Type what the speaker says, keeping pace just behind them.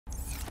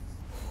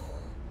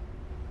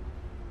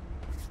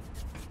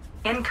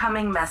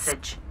Incoming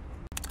message.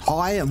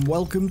 Hi and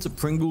welcome to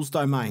Pringle's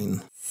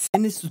Domain.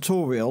 In this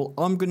tutorial,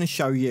 I'm going to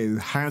show you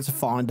how to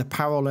find a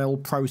parallel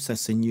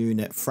processing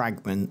unit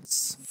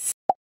fragments.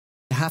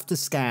 You have to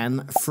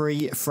scan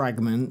 3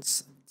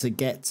 fragments to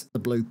get the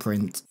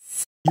blueprint.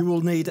 You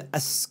will need a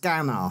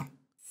scanner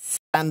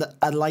and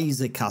a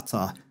laser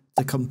cutter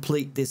to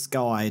complete this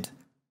guide.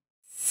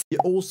 You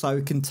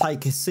also can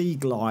take a sea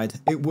glide.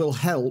 It will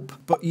help,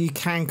 but you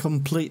can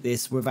complete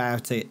this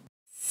without it.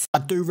 I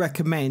do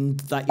recommend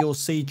that your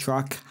sea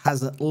truck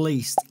has at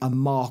least a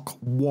Mark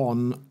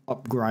 1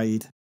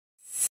 upgrade,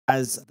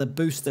 as the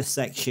booster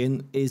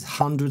section is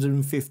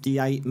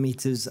 158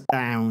 meters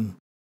down.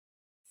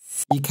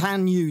 You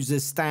can use a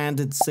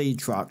standard sea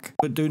truck,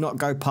 but do not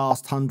go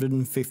past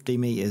 150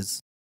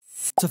 meters.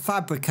 To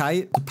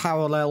fabricate the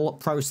parallel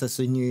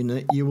processing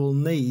unit, you will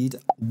need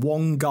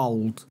 1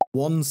 gold,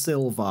 1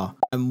 silver,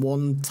 and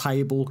 1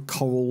 table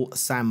coral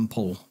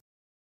sample.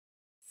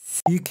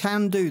 You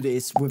can do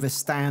this with a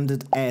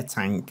standard air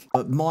tank,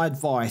 but my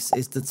advice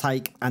is to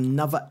take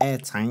another air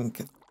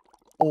tank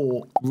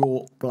or raw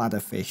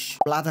bladderfish.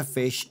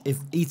 Bladderfish, if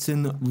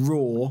eaten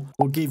raw,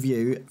 will give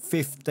you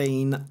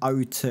 15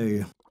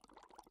 O2.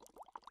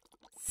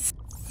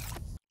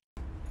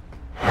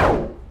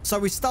 So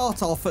we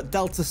start off at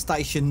Delta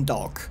Station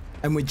Dock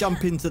and we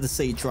jump into the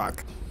sea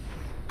truck.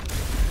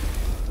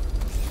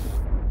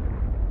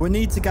 We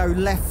need to go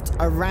left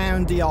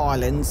around the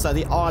island, so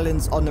the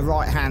island's on the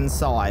right hand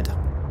side.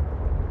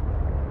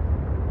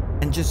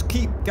 And just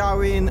keep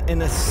going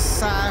in a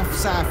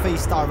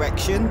south-southeast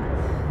direction.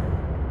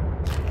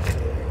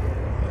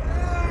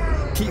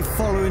 Keep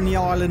following the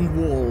island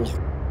wall.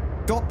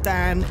 Drop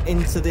down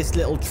into this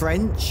little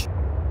trench.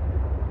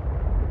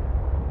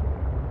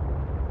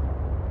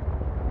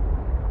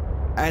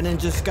 And then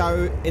just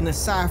go in a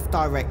south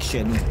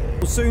direction.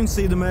 We'll soon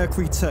see the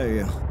Mercury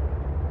 2.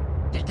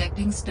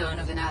 Detecting stern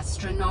of an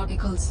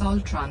astronautical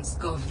salt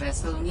transgov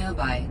vessel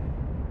nearby.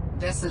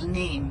 Vessel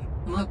name,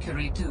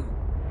 Mercury 2.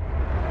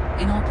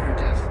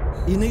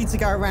 Inoperative. You need to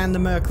go around the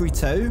Mercury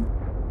 2.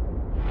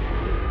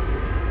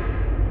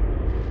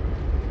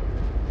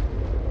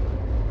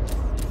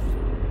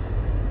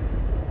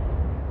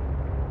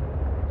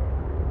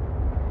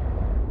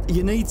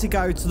 You need to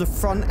go to the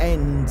front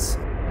end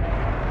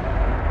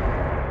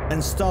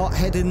and start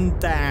heading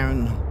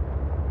down.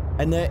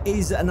 And there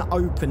is an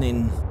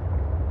opening.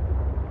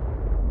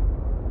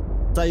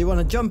 So you want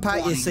to jump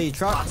out your sea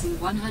truck. Passing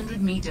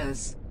 100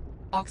 meters.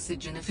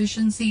 Oxygen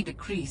efficiency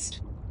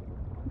decreased.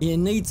 You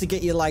need to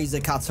get your laser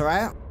cutter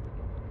out.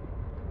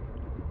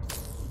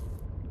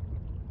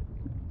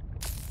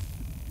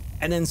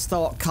 And then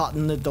start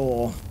cutting the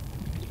door.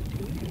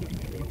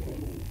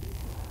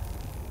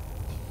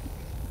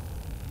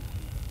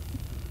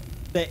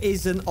 There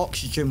is an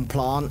oxygen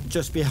plant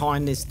just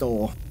behind this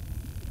door.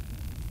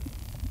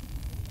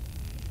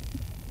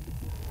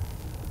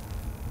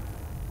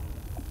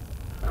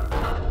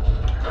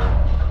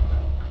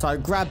 So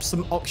grab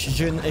some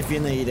oxygen if you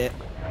need it.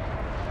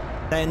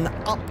 Then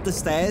up the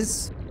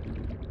stairs.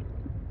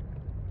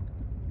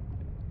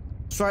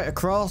 Straight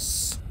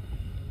across.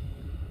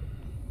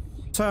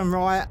 Turn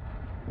right.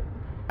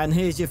 And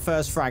here's your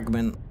first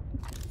fragment.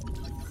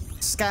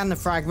 Scan the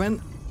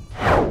fragment.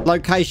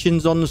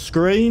 Locations on the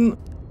screen.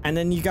 And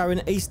then you go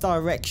in east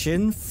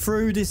direction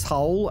through this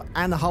hole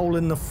and a hole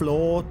in the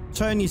floor.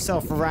 Turn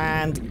yourself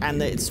around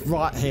and it's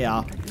right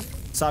here.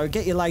 So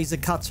get your laser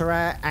cutter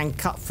out and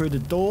cut through the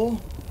door.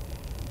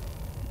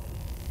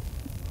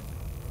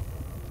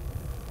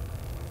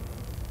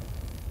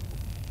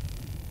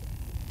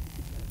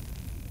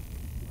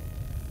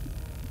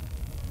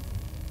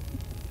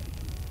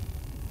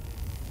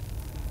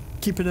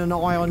 Keeping an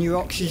eye on your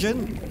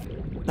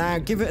oxygen. Now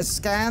give it a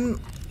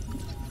scan.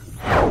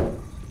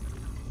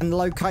 And the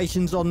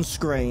location's on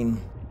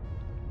screen.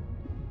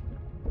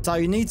 So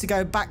you need to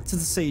go back to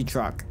the sea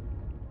truck.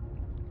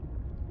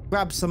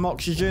 Grab some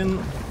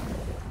oxygen.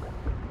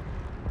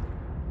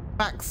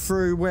 Back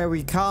through where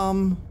we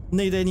come.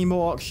 Need any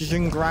more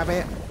oxygen, grab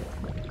it.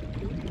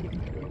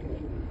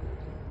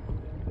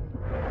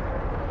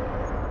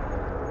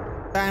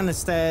 Down the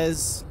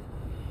stairs.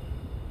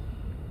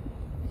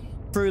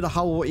 Through the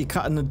hole what you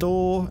cut in the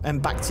door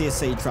and back to your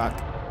sea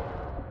truck.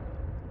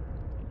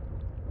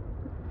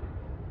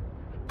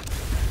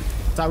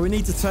 So we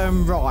need to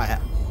turn right.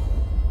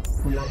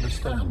 We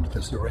understand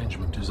this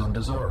arrangement is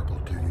undesirable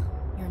to you.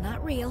 You're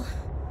not real.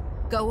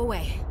 Go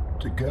away.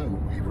 To go,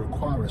 we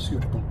require a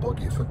suitable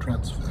body for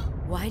transfer.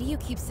 Why do you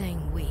keep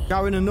saying we?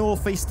 Go in a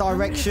northeast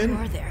direction.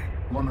 How many of you are there?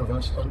 One of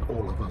us and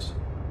all of us.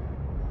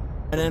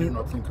 And We do then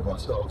not think of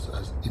ourselves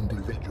as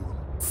individual.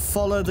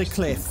 follow the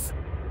cliff.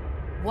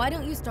 Why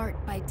don't you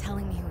start by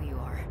telling me who you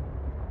are?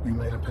 You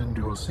may append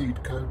your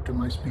seed code to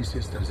my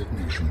species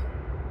designation.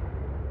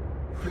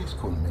 Please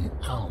call me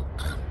Al.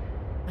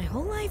 My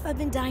whole life I've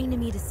been dying to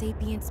meet a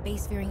sapient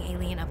spacefaring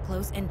alien up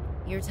close, and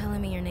you're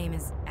telling me your name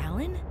is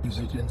Alan? Is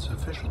it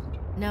insufficient?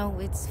 No,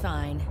 it's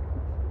fine.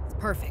 It's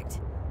perfect.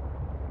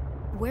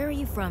 Where are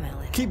you from,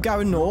 Alan? Keep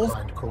going north.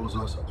 Kind calls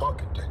us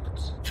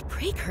architects. The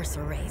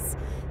precursor race.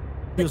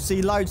 You'll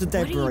see loads of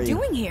debris. What are you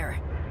doing here?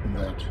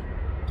 That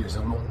is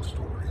a long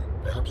story.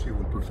 Perhaps you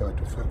would prefer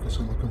to focus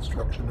on the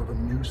construction of a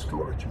new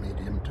storage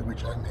medium to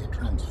which I may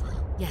transfer.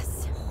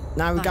 Yes.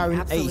 Now we're Fine, going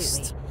absolutely.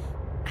 east.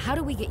 How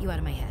do we get you out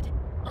of my head?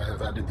 I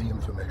have added the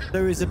information.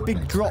 There is to a your big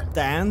next drop step.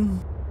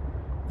 down.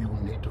 You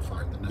will need to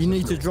find the necessary You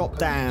need to drop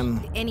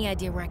components. down. Any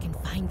idea where I can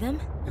find them?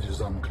 It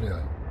is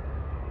unclear.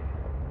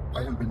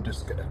 I have been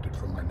disconnected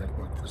from my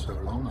network for so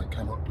long I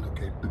cannot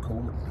locate the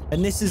coordinates.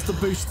 And this is the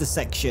booster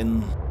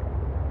section.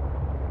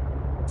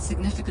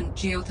 Significant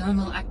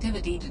geothermal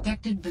activity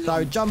detected below.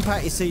 So jump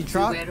out your sea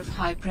truck. Beware of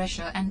high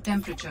pressure and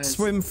temperatures.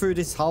 Swim through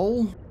this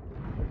hole.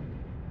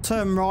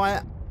 Turn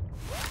right.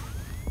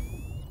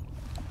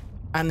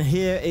 And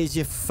here is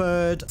your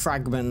third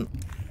fragment.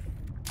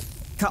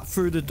 Cut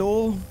through the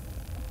door.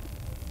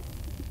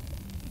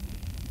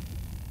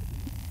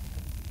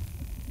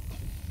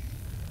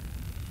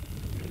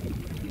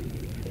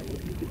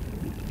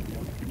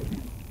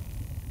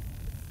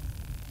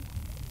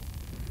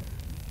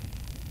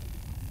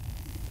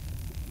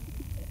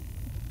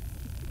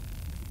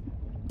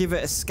 Give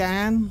it a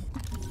scan.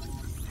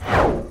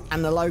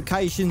 And the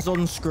location's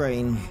on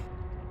screen.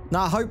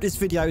 Now I hope this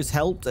video's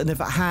helped, and if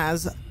it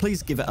has,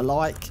 please give it a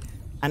like.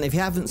 And if you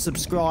haven't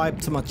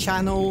subscribed to my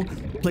channel,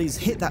 please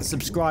hit that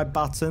subscribe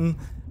button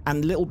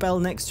and little bell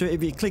next to it.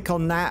 If you click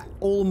on that,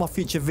 all my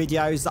future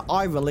videos that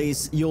I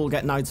release, you'll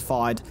get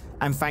notified.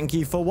 And thank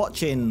you for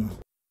watching.